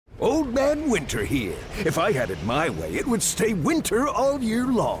Old Man Winter here. If I had it my way, it would stay winter all year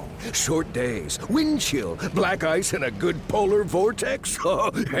long. Short days, wind chill, black ice, and a good polar vortex.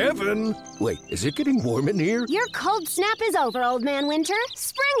 Oh, heaven! Wait, is it getting warm in here? Your cold snap is over, Old Man Winter.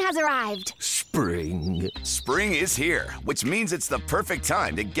 Spring has arrived. Spring. Spring is here, which means it's the perfect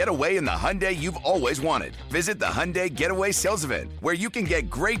time to get away in the Hyundai you've always wanted. Visit the Hyundai Getaway Sales Event, where you can get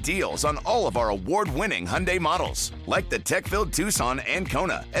great deals on all of our award-winning Hyundai models, like the tech-filled Tucson and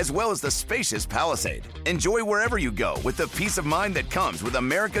Kona, as well as the spacious Palisade. Enjoy wherever you go with the peace of mind that comes with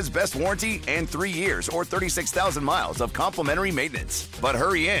America's best warranty and 3 years or 36,000 miles of complimentary maintenance. But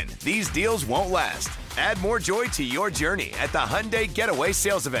hurry in, these deals won't last. Add more joy to your journey at the Hyundai Getaway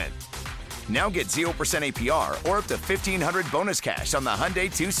Sales Event. Now get 0% APR or up to $1,500 bonus cash on the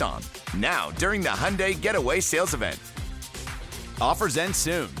Hyundai Tucson. Now, during the Hyundai Getaway Sales Event. Offers end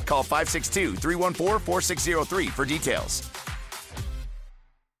soon. Call 562-314-4603 for details.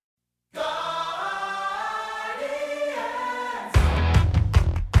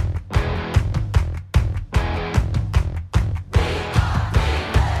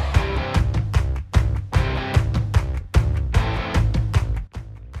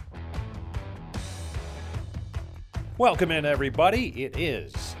 Welcome in, everybody. It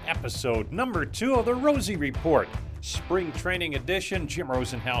is episode number 2 of the Rosie Report, Spring Training Edition. Jim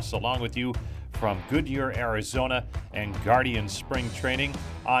Rosenhaus along with you from Goodyear, Arizona, and Guardian Spring Training.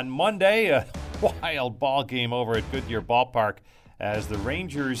 On Monday, a wild ball game over at Goodyear Ballpark as the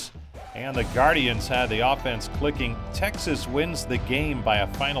Rangers and the Guardians had the offense clicking. Texas wins the game by a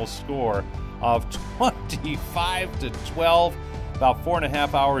final score of 25-12. About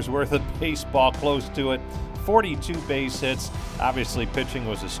 4.5 hours worth of baseball close to it. 42 base hits. Obviously, pitching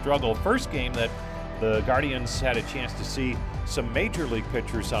was a struggle. First game that the Guardians had a chance to see some major league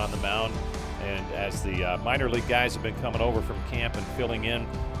pitchers on the mound. And as the minor league guys have been coming over from camp and filling in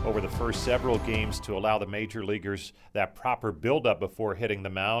over the first several games to allow the major leaguers that proper buildup before hitting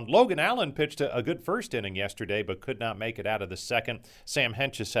the mound. Logan Allen pitched a good first inning yesterday, but could not make it out of the second. Sam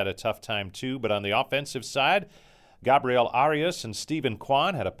Hentges had a tough time too, but on the offensive side, Gabriel Arias and Stephen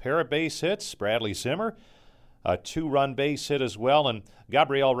Kwan had a pair of base hits. Bradley Zimmer, a 2-run base hit as well, and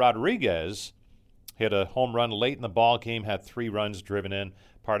Gabriel Rodriguez hit a home run late in the ball game, had 3 runs driven in,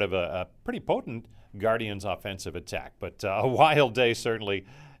 part of a pretty potent Guardians offensive attack. But a wild day certainly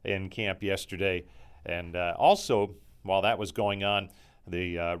in camp yesterday. And also, while that was going on,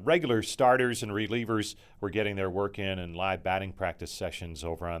 the regular starters and relievers were getting their work in live batting practice sessions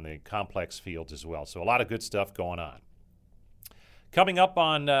over on the complex fields as well. So a lot of good stuff going on. Coming up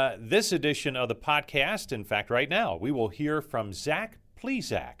on this edition of the podcast, in fact, right now, we will hear from Zach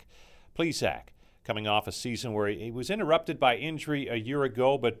Plesac. Plesac, coming off a season where he was interrupted by injury a year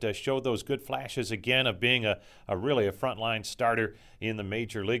ago, but showed those good flashes again of being a really a frontline starter in the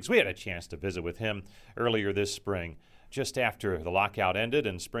major leagues. We had a chance to visit with him earlier this spring, just after the lockout ended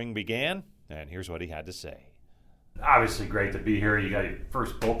and spring began, and here's what he had to say. Obviously great to be here. You got your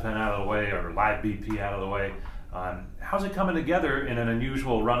first bullpen out of the way, or live BP out of the way. How's it coming together in an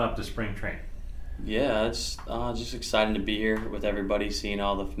unusual run-up to spring training? Yeah, it's just exciting to be here with everybody, seeing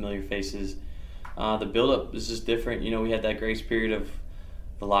all the familiar faces. The build-up is just different. You know, we had that grace period of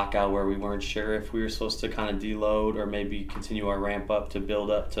the lockout where we weren't sure if we were supposed to kind of deload or maybe continue our ramp-up to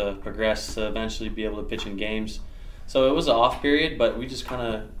build up to progress to eventually be able to pitch in games. So it was an off period, but we just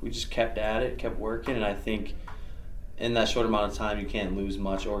kept at it, kept working, and I think in that short amount of time, you can't lose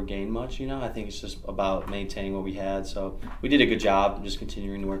much or gain much, you know. I think it's just about maintaining what we had. So we did a good job just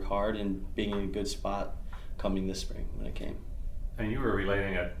continuing to work hard and being in a good spot coming this spring when it came. And you were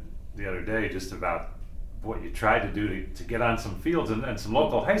relating it the other day just about what you tried to do to get on some fields, and some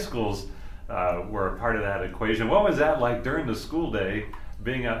local high schools were a part of that equation. What was that like during the school day,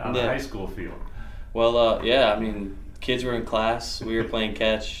 being on the high school field? Well, I mean, kids were in class. We were playing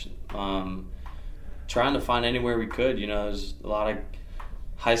catch. Trying to find anywhere we could, you know. There's a lot of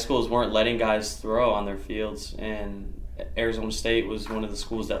high schools weren't letting guys throw on their fields, and Arizona State was one of the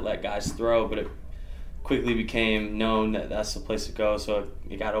schools that let guys throw, but it quickly became known that that's the place to go, so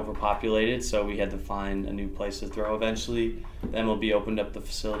it got overpopulated, so we had to find a new place to throw eventually. The MLB opened up the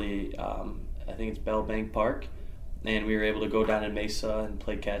facility, I think it's Bell Bank Park, and we were able to go down in Mesa and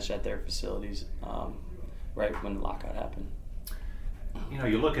play catch at their facilities right when the lockout happened. You know,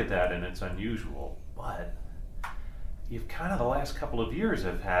 you look at that and it's unusual, but you've kind of the last couple of years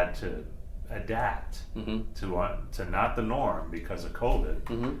have had to adapt to not the norm because of COVID.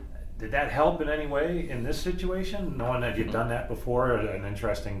 Mm-hmm. Did that help in any way in this situation, knowing that you've done that before, an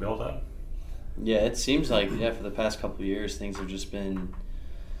interesting build-up? Yeah, it seems like, for the past couple of years, things have just been,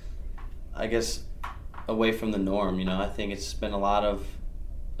 I guess, away from the norm. You know, I think it's been a lot of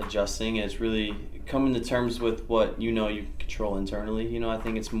adjusting, and it's really coming to terms with what you can control internally. I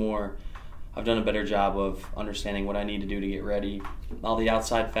think it's more, I've done a better job of understanding what I need to do to get ready. All the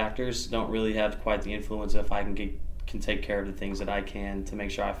outside factors don't really have quite the influence if I can take care of the things that I can to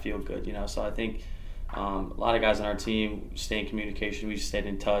make sure I feel good. So I think a lot of guys on our team stay in communication. We've stayed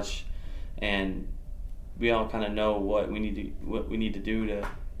in touch, and we all kind of know what we need to do to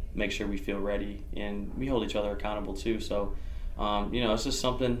make sure we feel ready, and we hold each other accountable too. So it's just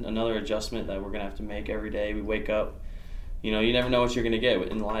another adjustment that we're gonna have to make every day. We wake up, you never know what you're gonna get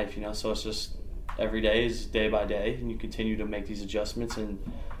in life, so it's just every day is day by day, and you continue to make these adjustments and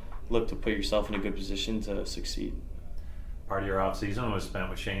look to put yourself in a good position to succeed. Part of your off season was spent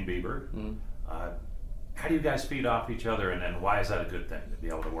with Shane Bieber. Mm-hmm. How do you guys feed off each other, and then why is that a good thing to be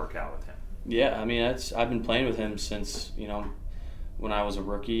able to work out with him? Yeah, I mean, I've been playing with him since when I was a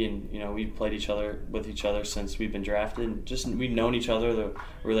rookie, and we've played with each other since we've been drafted. And just we've known each other, the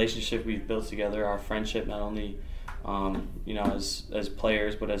relationship we've built together, our friendship, not only as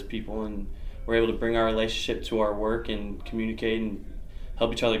players but as people, and we're able to bring our relationship to our work and communicate and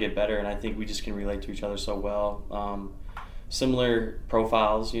help each other get better. And I think we just can relate to each other so well. Similar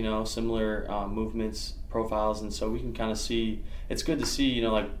profiles, similar movements profiles, and so we can kind of see. It's good to see,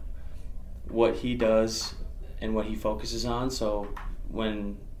 like what he does and what he focuses on. So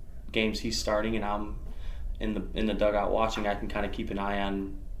when games he's starting and I'm in the dugout watching, I can kind of keep an eye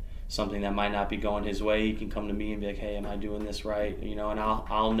on something that might not be going his way. He can come to me and be like, "Hey, am I doing this right?" And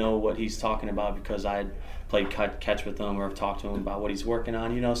I'll know what he's talking about because I played catch with him or have talked to him about what he's working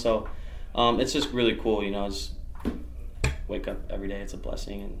on. So it's just really cool. Just wake up every day, it's a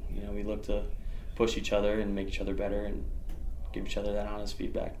blessing, and we look to push each other and make each other better and give each other that honest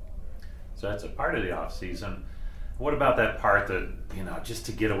feedback. So that's a part of the off season. What about that part that just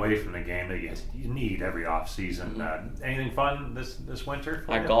to get away from the game that you need every off season? Mm-hmm. Anything fun this winter?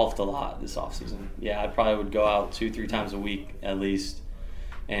 I golfed a lot this off season. Yeah, I probably would go out 2-3 times a week at least.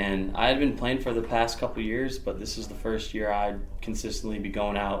 And I had been playing for the past couple years, but this is the first year I'd consistently be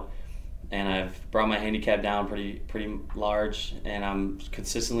going out. And I've brought my handicap down pretty large, and I'm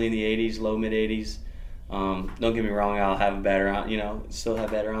consistently in the 80s, low mid 80s. Don't get me wrong, I'll have a bad round, still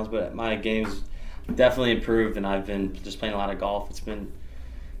have bad rounds, but my game's definitely improved, and I've been just playing a lot of golf. It's been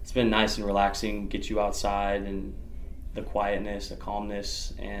nice and relaxing, get you outside, and the quietness, the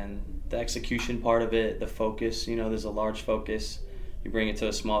calmness, and the execution part of it, the focus. There's a large focus. You bring it to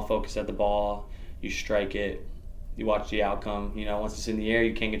a small focus at the ball, you strike it, you watch the outcome. Once it's in the air,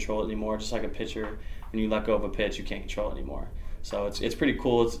 you can't control it anymore. Just like a pitcher, when you let go of a pitch, you can't control it anymore. So it's pretty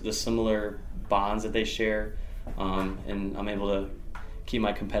cool. It's the similar bonds that they share, and I'm able to keep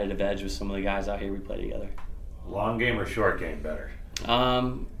my competitive edge with some of the guys out here we play together. Long game or short game better?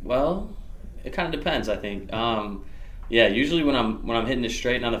 Well, it kind of depends, I think. Usually when I'm hitting it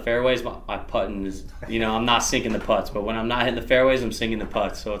straight and on the fairways, my putting is, I'm not sinking the putts, but when I'm not hitting the fairways, I'm sinking the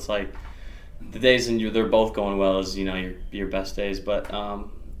putts. So it's like the days and they're both going well is your best days. But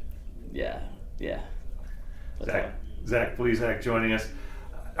yeah. Zach Plesac joining us.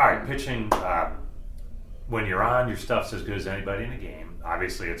 All right, pitching. When you're on, your stuff's as good as anybody in the game.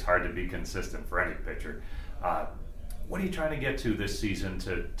 Obviously, it's hard to be consistent for any pitcher. What are you trying to get to this season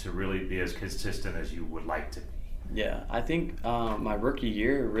to really be as consistent as you would like to be? Yeah, I think my rookie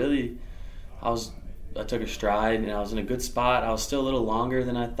year, really, I took a stride and I was in a good spot. I was still a little longer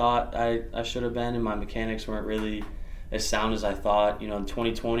than I thought I should have been, and my mechanics weren't really as sound as I thought. In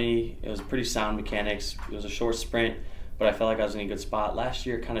 2020, it was pretty sound mechanics. It was a short sprint, but I felt like I was in a good spot. Last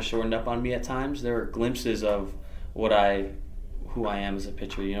year kind of shortened up on me at times. There were glimpses of who I am as a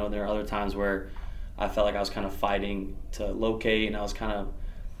pitcher. There are other times where I felt like I was kind of fighting to locate, and I was kind of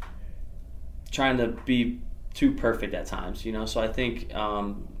trying to be too perfect at times. So I think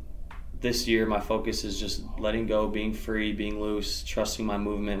this year my focus is just letting go, being free, being loose, trusting my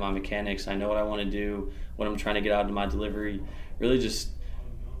movement, my mechanics. I know what I want to do, what I'm trying to get out of my delivery. Really just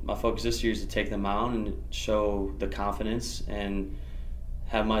my focus this year is to take the mound and show the confidence and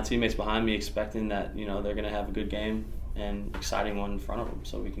have my teammates behind me expecting that, they're going to have a good game and exciting one in front of them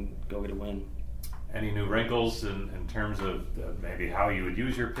so we can go get a win. Any new wrinkles in terms of maybe how you would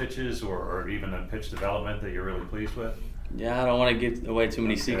use your pitches or even the pitch development that you're really pleased with? Yeah, I don't want to give away too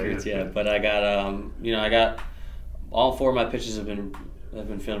many secrets yet, but I got all 4 of my pitches have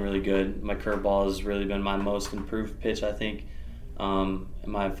been feeling really good. My curveball has really been my most improved pitch, I think. And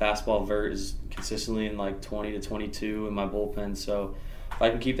my fastball vert is consistently in like 20 to 22 in my bullpen. So if I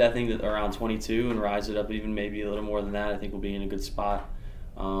can keep that thing around 22 and rise it up even maybe a little more than that, I think we'll be in a good spot.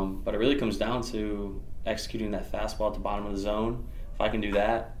 But it really comes down to executing that fastball at the bottom of the zone. If I can do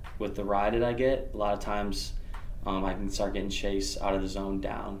that with the ride that I get, a lot of times I can start getting chase out of the zone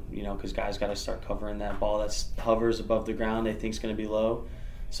down, because guys got to start covering that ball that hovers above the ground they think is going to be low.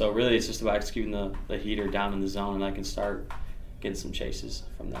 So really it's just about executing the heater down in the zone, and I can start getting some chases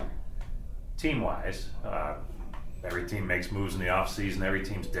from there. Team-wise, every team makes moves in the off-season. Every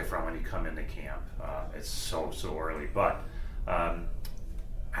team's different when you come into camp. It's so early. But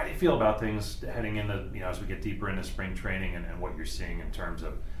how do you feel about things heading into, as we get deeper into spring training and what you're seeing in terms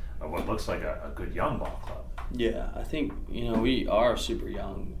of what looks like a good young ball club? Yeah, I think, we are super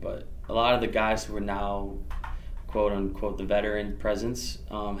young, but a lot of the guys who are now, quote unquote, the veteran presence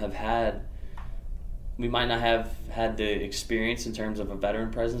we might not have had the experience in terms of a veteran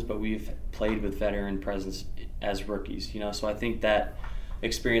presence, but we've played with veteran presence as rookies, So I think that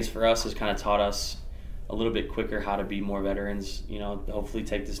experience for us has kind of taught us a little bit quicker how to be more veterans, hopefully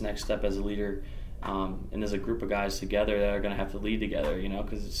take this next step as a leader. And there's a group of guys together that are going to have to lead together,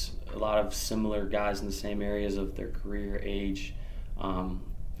 because it's a lot of similar guys in the same areas of their career, age, and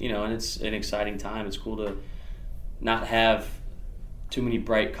it's an exciting time. It's cool to not have too many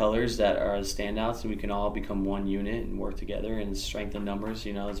bright colors that are standouts, and we can all become one unit and work together, and strength in numbers,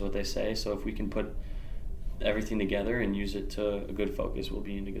 is what they say. So if we can put everything together and use it to a good focus, we'll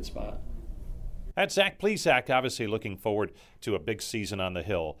be in a good spot. That's Zach Plesac, obviously looking forward to a big season on the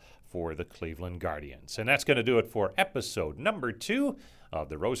Hill for the Cleveland Guardians. And that's going to do it for episode number 2 of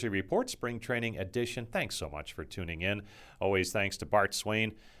the Rosie Report Spring Training Edition. Thanks so much for tuning in. Always thanks to Bart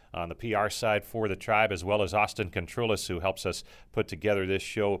Swain on the PR side for the Tribe, as well as Austin Contrulis, who helps us put together this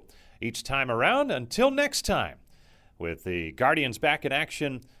show each time around. Until next time, with the Guardians back in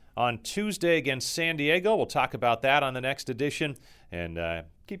action on Tuesday against San Diego. We'll talk about that on the next edition and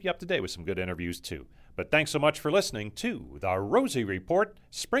keep you up to date with some good interviews too. But thanks so much for listening to the Rosie Report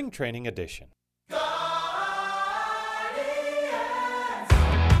Spring Training Edition.